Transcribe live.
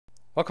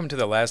Welcome to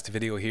the last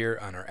video here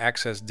on our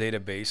Access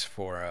database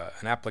for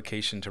an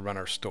application to run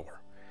our store.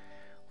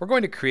 We're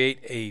going to create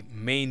a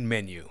main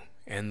menu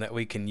and that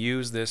we can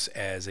use this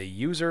as a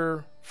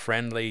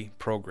user-friendly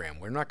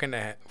program. We're not going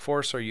to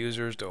force our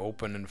users to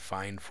open and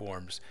find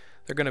forms.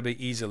 They're going to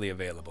be easily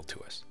available to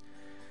us.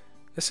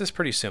 This is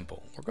pretty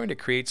simple. We're going to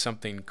create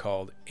something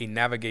called a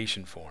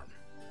navigation form.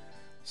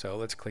 So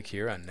let's click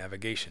here on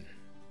navigation.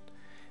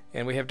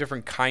 And we have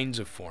different kinds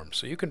of forms,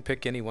 so you can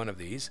pick any one of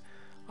these.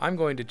 I'm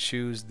going to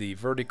choose the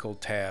vertical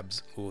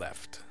tabs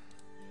left.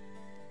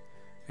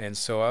 And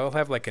so I'll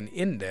have like an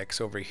index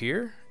over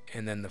here,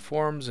 and then the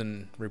forms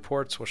and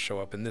reports will show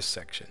up in this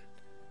section.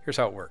 Here's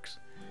how it works.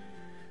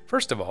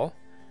 First of all,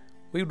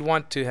 we would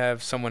want to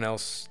have someone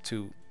else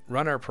to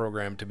run our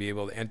program to be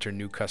able to enter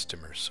new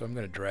customers. So I'm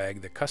going to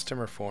drag the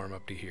customer form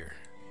up to here.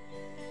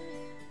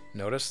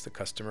 Notice the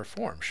customer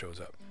form shows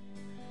up.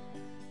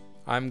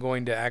 I'm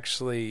going to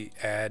actually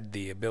add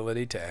the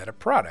ability to add a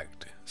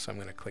product. So I'm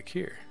going to click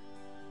here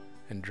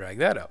and drag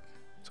that up.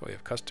 So we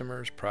have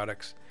customers,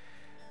 products.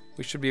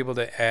 We should be able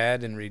to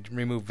add and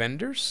remove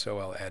vendors, so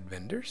I'll add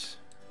vendors.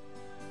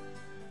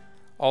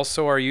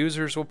 Also, our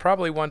users will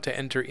probably want to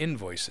enter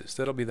invoices.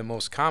 That'll be the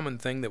most common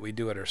thing that we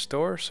do at our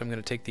store, so I'm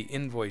going to take the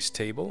invoice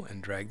table and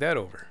drag that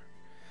over.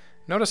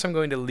 Notice I'm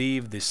going to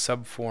leave the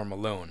subform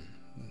alone.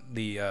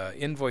 The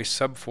invoice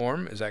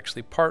subform is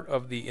actually part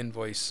of the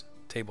invoice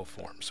table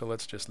form, so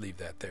let's just leave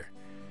that there.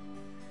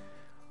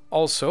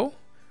 Also,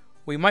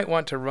 we might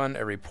want to run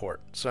a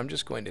report, so I'm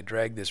just going to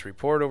drag this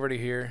report over to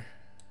here,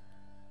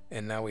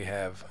 and now we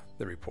have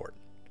the report.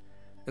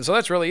 And so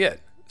that's really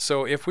it.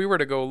 So if we were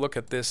to go look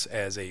at this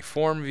as a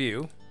form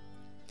view,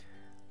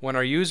 when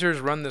our users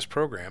run this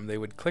program, they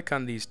would click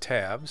on these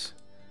tabs,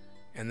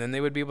 and then they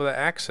would be able to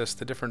access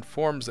the different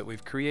forms that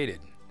we've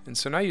created. And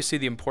so now you see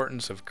the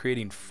importance of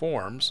creating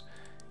forms,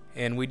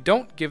 and we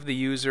don't give the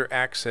user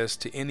access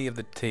to any of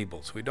the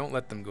tables. We don't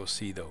let them go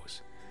see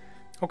those.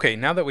 Okay,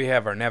 now that we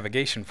have our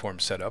navigation form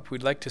set up,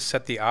 we'd like to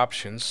set the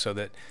options so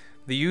that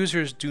the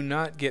users do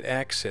not get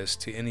access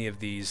to any of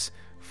these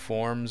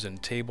forms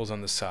and tables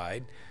on the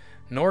side,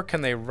 nor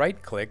can they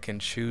right-click and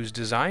choose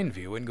Design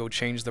View and go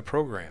change the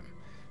program.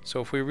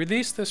 So if we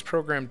release this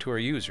program to our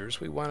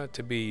users, we want it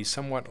to be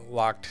somewhat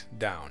locked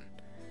down.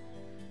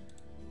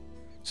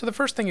 So the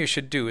first thing you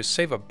should do is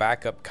save a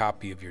backup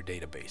copy of your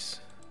database.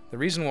 The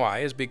reason why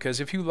is because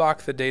if you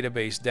lock the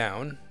database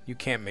down, you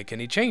can't make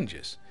any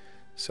changes.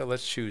 So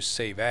let's choose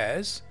Save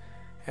As,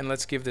 and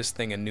let's give this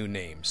thing a new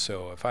name.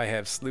 So if I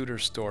have Sluter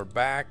Store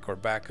Back or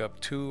Backup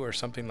 2 or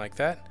something like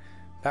that,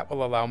 that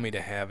will allow me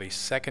to have a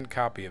second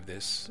copy of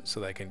this so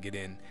that I can get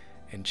in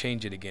and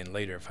change it again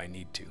later if I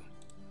need to.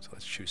 So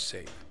let's choose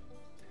Save.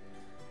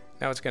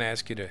 Now it's going to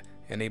ask you to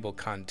enable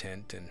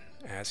content and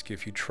ask you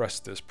if you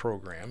trust this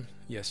program.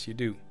 Yes, you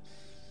do.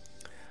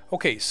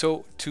 Okay,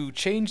 so to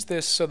change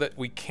this so that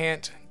we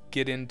can't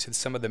get into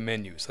some of the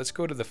menus, let's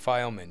go to the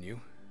File menu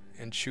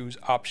and choose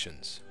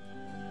Options.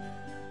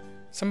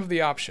 Some of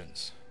the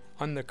options.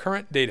 On the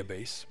current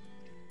database,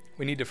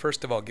 we need to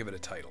first of all give it a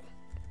title.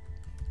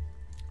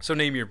 So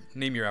name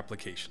your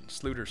application,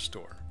 Sluter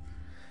Store.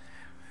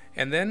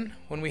 And then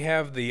when we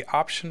have the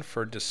option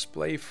for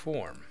display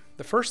form,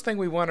 the first thing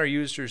we want our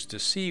users to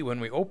see when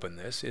we open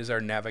this is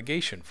our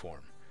navigation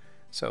form.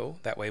 So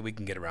that way we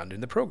can get around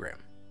in the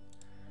program.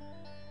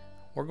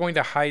 We're going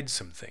to hide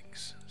some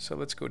things. So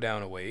let's go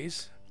down a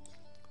ways.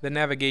 The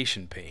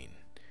navigation pane.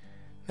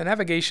 The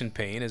navigation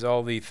pane is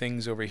all the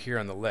things over here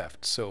on the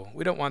left, so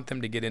we don't want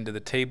them to get into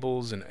the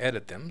tables and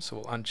edit them, so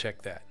we'll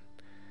uncheck that.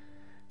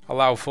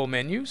 Allow full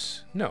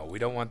menus? No, we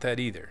don't want that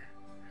either,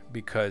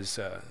 because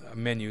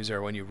menus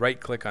are when you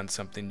right-click on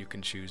something, you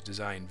can choose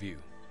Design View.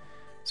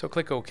 So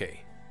click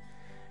OK.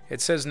 It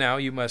says now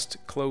you must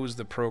close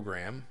the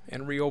program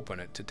and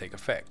reopen it to take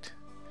effect.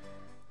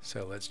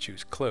 So let's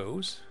choose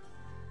Close,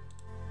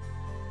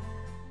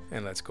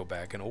 and let's go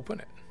back and open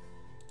it.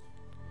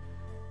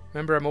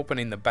 Remember, I'm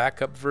opening the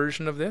backup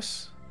version of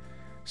this.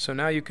 So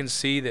now you can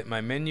see that my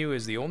menu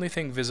is the only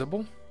thing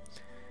visible.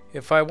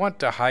 If I want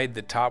to hide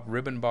the top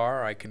ribbon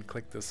bar, I can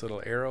click this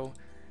little arrow,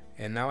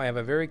 and now I have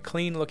a very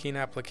clean looking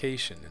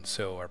application. And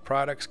so our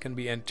products can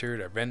be entered,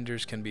 our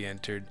vendors can be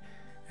entered,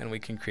 and we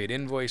can create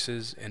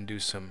invoices and do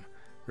some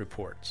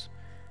reports.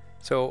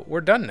 So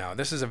we're done now.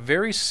 This is a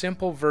very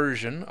simple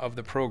version of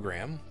the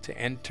program to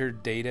enter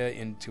data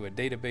into a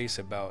database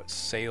about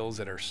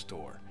sales at our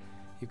store.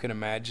 You can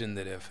imagine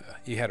that if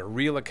you had a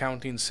real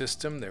accounting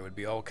system, there would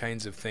be all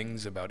kinds of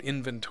things about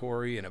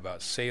inventory and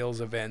about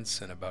sales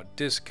events and about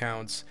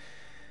discounts,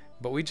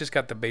 but we just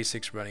got the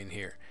basics running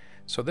here.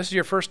 So this is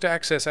your first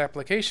Access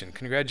application.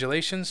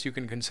 Congratulations, you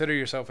can consider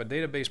yourself a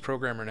database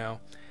programmer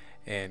now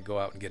and go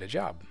out and get a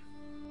job.